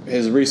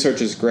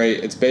research is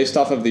great. It's based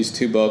off of these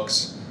two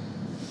books.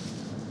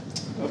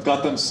 I've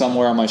got them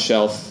somewhere on my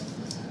shelf.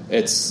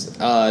 It's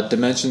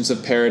Dimensions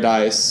of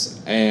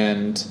Paradise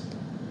and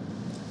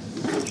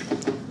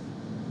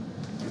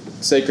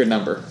Sacred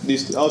Number.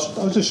 These I'll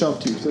just show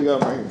them to you. So I got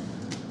them right here.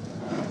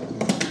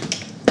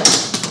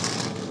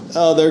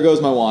 Oh, there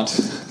goes my wand.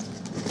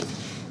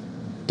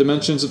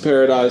 Dimensions of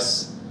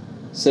Paradise,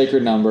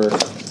 Sacred Number.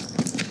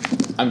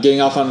 I'm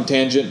getting off on a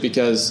tangent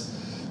because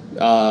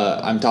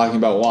I'm talking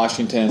about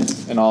Washington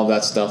and all of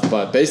that stuff,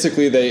 but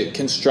basically they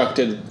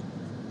constructed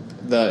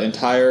the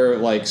entire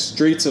like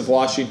streets of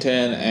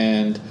Washington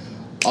and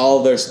all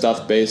of their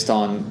stuff based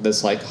on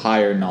this like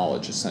higher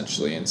knowledge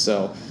essentially, and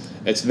so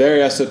it's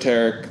very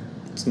esoteric.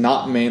 It's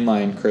not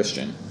mainline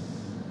Christian.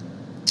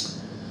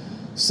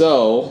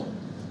 So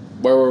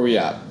where were we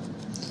at?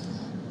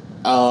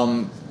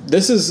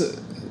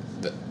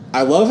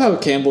 I love how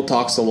Campbell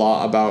talks a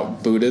lot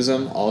about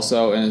Buddhism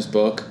also in his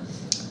book.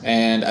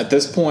 And at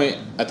this point,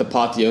 at the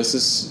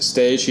apotheosis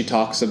stage, he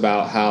talks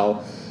about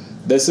how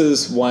this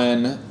is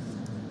when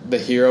the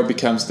hero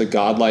becomes the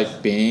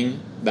godlike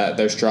being that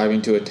they're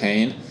striving to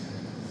attain.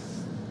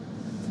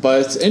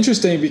 But it's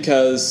interesting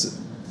because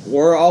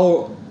we're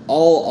all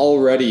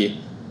already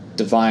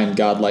divine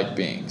godlike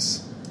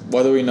beings,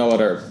 whether we know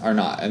it or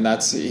not. And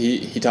that's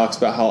he talks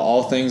about how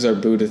all things are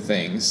Buddha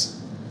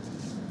things.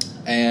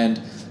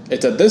 And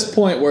it's at this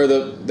point where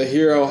the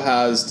hero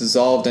has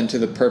dissolved into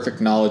the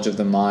perfect knowledge of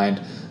the mind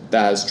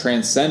that has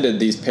transcended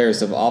these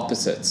pairs of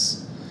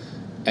opposites.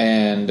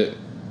 And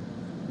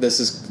this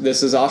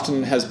is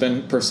often has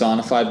been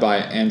personified by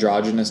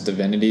androgynous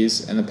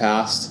divinities in the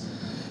past.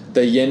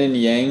 The yin and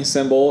yang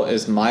symbol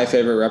is my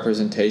favorite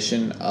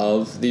representation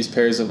of these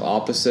pairs of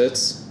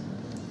opposites.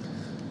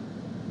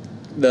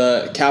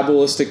 The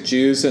Kabbalistic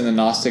Jews and the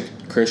Gnostic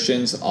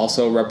Christians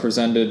also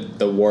represented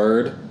the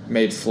Word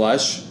made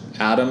flesh,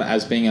 Adam,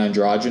 as being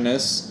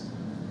androgynous.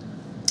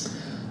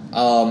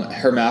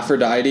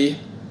 Hermaphrodite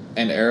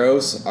and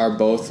Eros are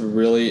both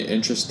really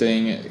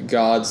interesting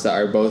gods that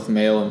are both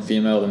male and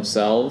female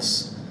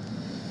themselves.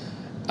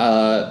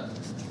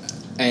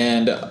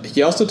 And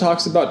he also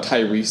talks about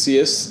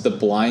Tiresias, the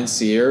blind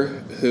seer,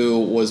 who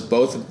was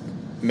both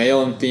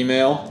male and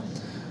female.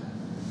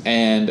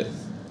 And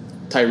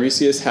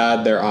Tiresias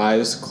had their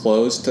eyes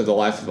closed to the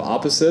life of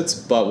opposites,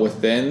 but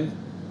within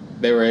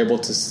they were able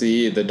to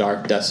see the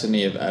dark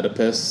destiny of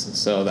Oedipus.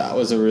 So that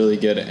was a really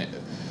good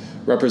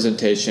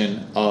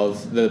representation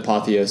of the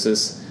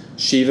apotheosis.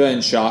 Shiva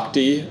and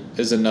Shakti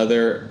is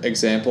another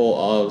example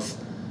of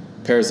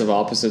pairs of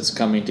opposites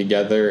coming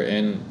together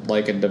in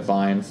like a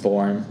divine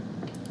form.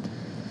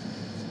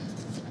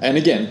 And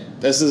again,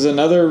 this is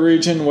another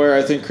region where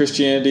I think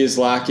Christianity is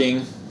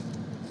lacking,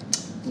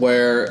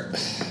 where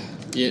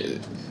you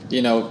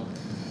know,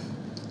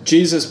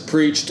 Jesus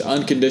preached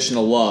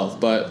unconditional love,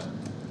 but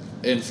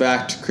in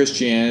fact,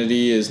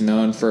 Christianity is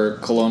known for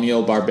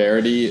colonial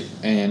barbarity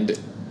and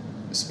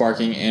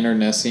sparking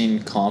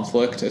internecine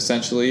conflict,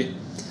 essentially.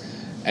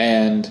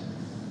 And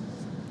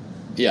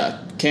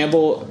yeah,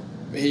 Campbell,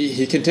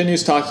 he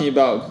continues talking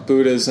about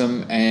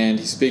Buddhism, and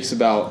he speaks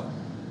about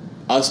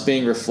us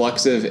being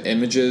reflexive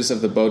images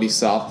of the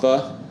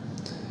Bodhisattva.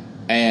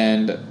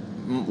 And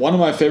one of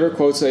my favorite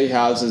quotes that he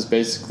has is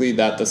basically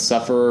that the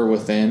sufferer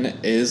within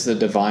is the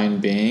divine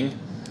being.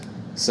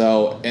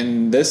 So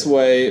in this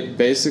way,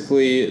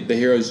 basically the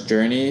hero's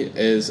journey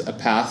is a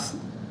path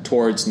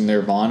towards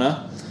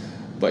nirvana.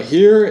 But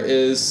here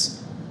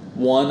is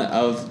one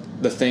of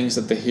the things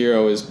that the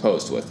hero is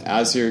posed with.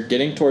 As you're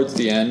getting towards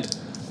the end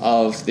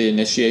of the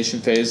initiation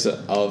phase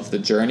of the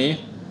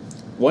journey,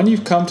 when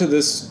you've come to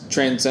this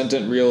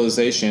transcendent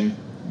realization,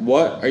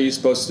 what are you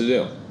supposed to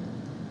do?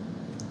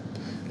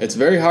 It's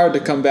very hard to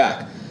come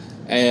back.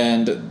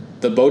 And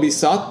the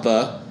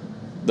Bodhisattva,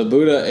 the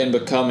Buddha in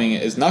becoming,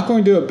 is not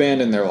going to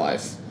abandon their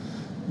life.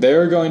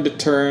 they're going to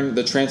turn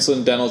the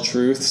transcendental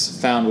truths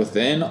found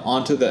within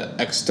onto the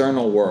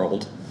external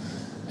world.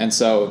 And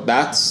so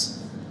that's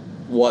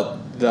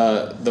what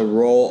the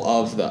role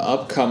of the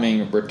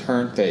upcoming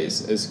return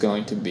phase is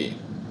going to be.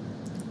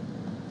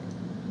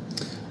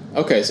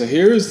 Okay, so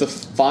here's the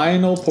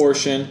final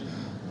portion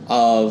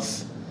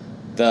of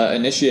the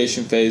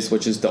initiation phase,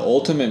 which is the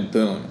ultimate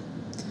boon.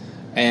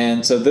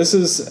 And so this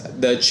is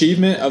the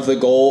achievement of the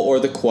goal or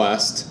the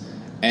quest,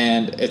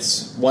 and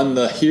it's when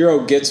the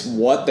hero gets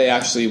what they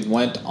actually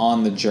went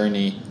on the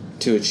journey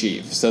to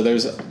achieve. So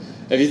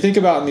if you think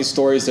about in these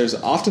stories, there's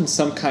often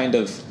some kind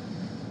of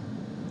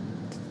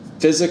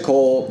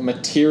physical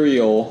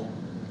material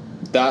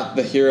that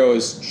the hero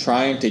is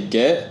trying to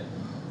get,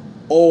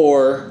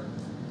 or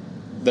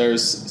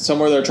there's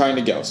somewhere they're trying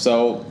to go.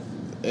 So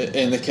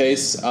in the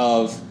case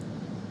of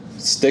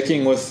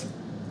sticking with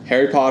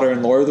Harry Potter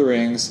and Lord of the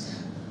Rings,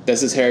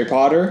 this is Harry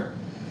Potter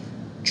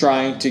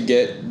trying to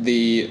get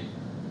the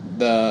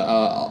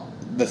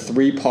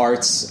 3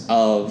 parts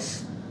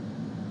of,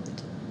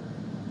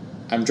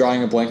 I'm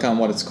drawing a blank on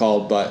what it's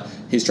called, but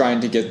he's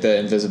trying to get the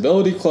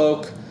invisibility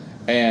cloak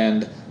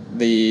and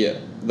the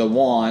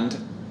wand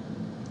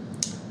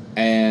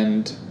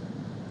and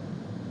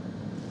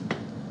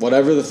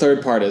whatever the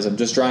third part is. I'm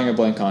just drawing a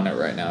blank on it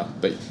right now,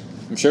 but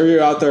I'm sure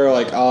you're out there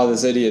like, oh,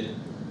 this idiot,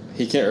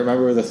 he can't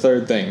remember the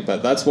third thing,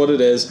 but that's what it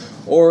is.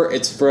 Or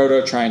it's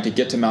Frodo trying to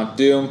get to Mount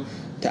Doom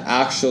to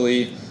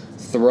actually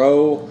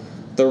throw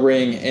the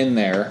ring in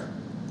there.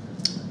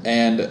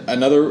 And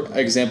another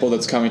example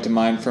that's coming to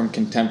mind from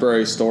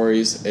contemporary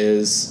stories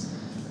is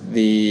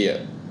the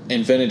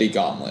Infinity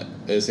Gauntlet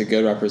is a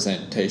good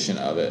representation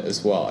of it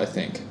as well, I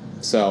think.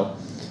 So,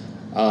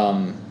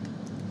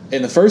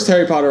 in the first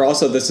Harry Potter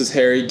also, this is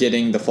Harry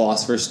getting the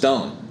Philosopher's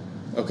Stone,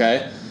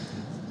 okay?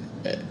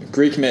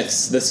 Greek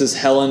myths, this is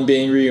Helen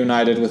being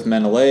reunited with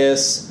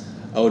Menelaus.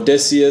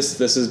 Odysseus,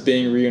 this is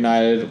being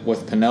reunited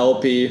with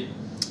Penelope.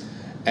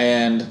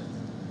 And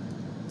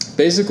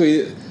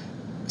basically,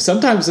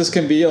 sometimes this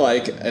can be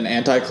like an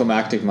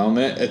anticlimactic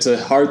moment. It's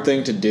a hard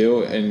thing to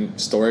do in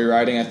story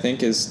writing, I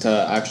think, is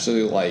to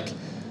actually like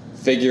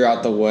figure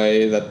out the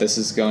way that this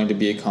is going to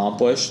be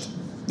accomplished.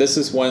 This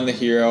is when the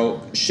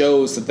hero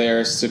shows that they are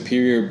a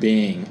superior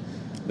being,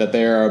 that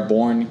they are a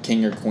born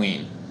king or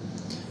queen.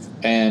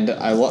 And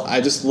I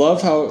just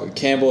love how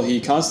Campbell, he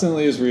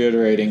constantly is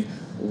reiterating,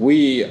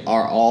 we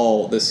are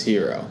all this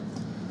hero.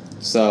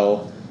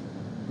 So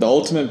the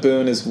ultimate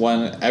boon is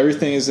when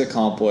everything is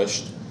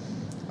accomplished.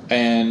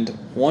 And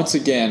once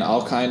again,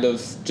 I'll kind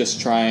of just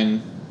try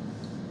and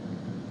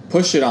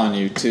push it on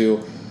you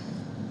to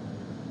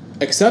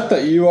accept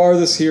that you are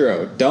this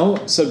hero.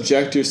 Don't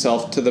subject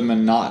yourself to the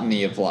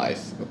monotony of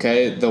life,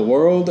 okay? The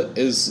world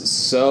is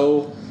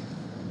so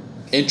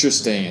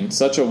interesting and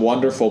such a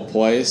wonderful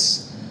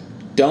place.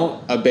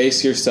 Don't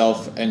abase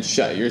yourself and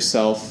shut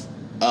yourself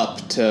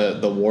up to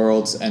the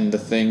worlds and the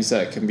things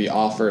that can be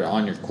offered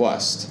on your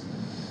quest.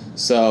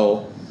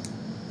 So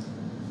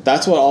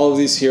that's what all of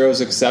these heroes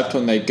accept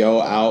when they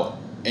go out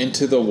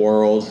into the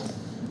world.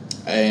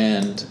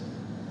 And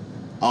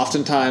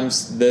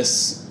oftentimes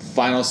this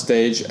final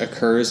stage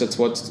occurs. It's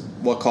what's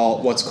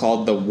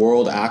called the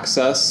world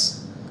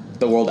axis,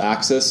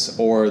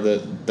 or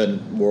the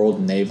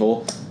world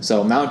navel.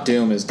 So Mount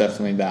Doom is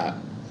definitely that.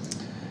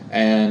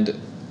 And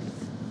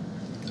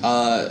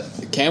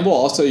Campbell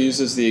also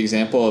uses the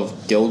example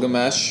of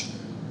Gilgamesh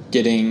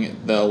getting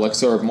the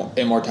elixir of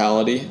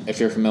immortality,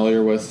 if you're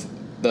familiar with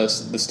the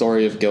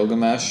story of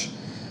Gilgamesh.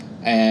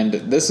 And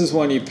this is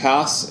when you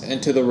pass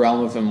into the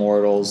realm of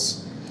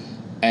immortals,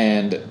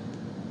 and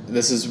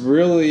this is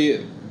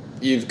really,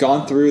 you've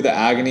gone through the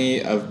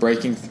agony of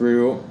breaking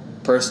through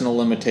personal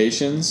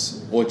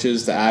limitations, which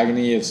is the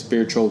agony of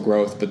spiritual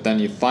growth, but then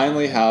you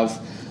finally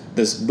have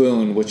this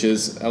boon, which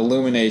is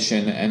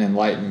illumination and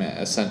enlightenment,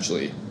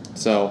 essentially.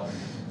 So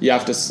you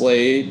have to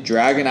slay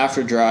dragon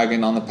after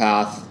dragon on the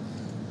path,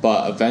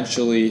 but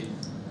eventually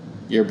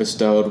you're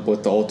bestowed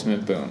with the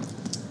ultimate boon.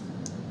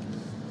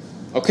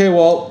 Okay,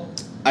 well,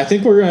 I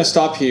think we're going to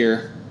stop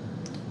here.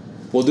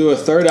 We'll do a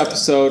third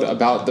episode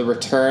about the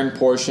return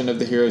portion of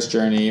the hero's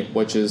journey,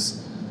 which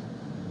is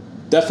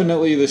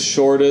definitely the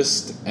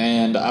shortest,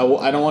 and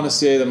I don't want to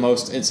say the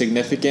most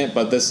insignificant,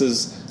 but this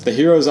is, the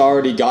hero's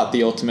already got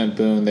the ultimate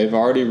boon. They've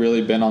already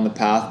really been on the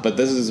path, but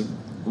this is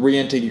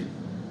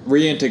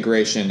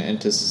reintegration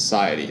into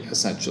society,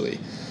 essentially.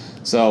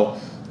 So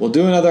we'll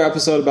do another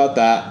episode about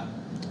that.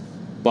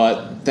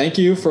 But thank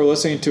you for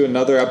listening to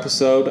another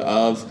episode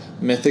of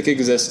Mythic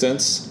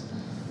Existence.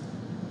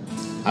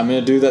 I'm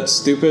going to do that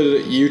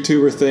stupid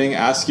YouTuber thing,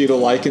 ask you to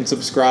like and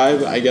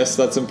subscribe. I guess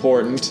that's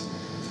important.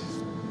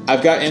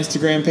 I've got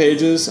Instagram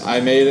pages. I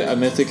made a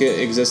Mythic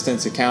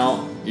Existence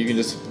account. You can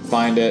just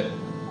find it.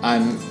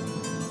 I'm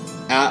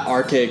at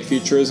Archaic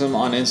Futurism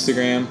on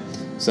Instagram.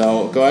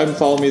 So go ahead and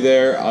follow me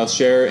there. I'll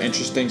share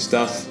interesting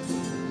stuff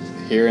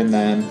here and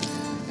then.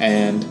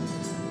 And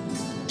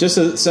just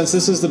since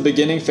this is the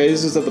beginning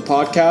phases of the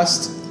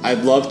podcast,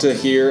 I'd love to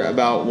hear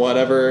about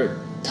whatever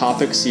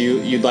topics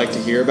you'd like to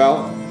hear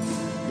about,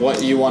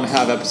 what you want to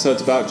have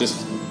episodes about.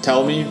 Just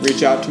tell me,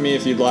 reach out to me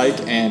if you'd like,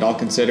 and I'll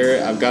consider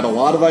it. I've got a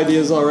lot of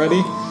ideas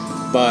already,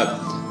 but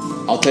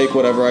I'll take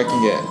whatever I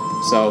can get.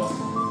 So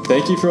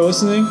thank you for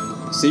listening.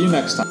 See you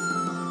next time.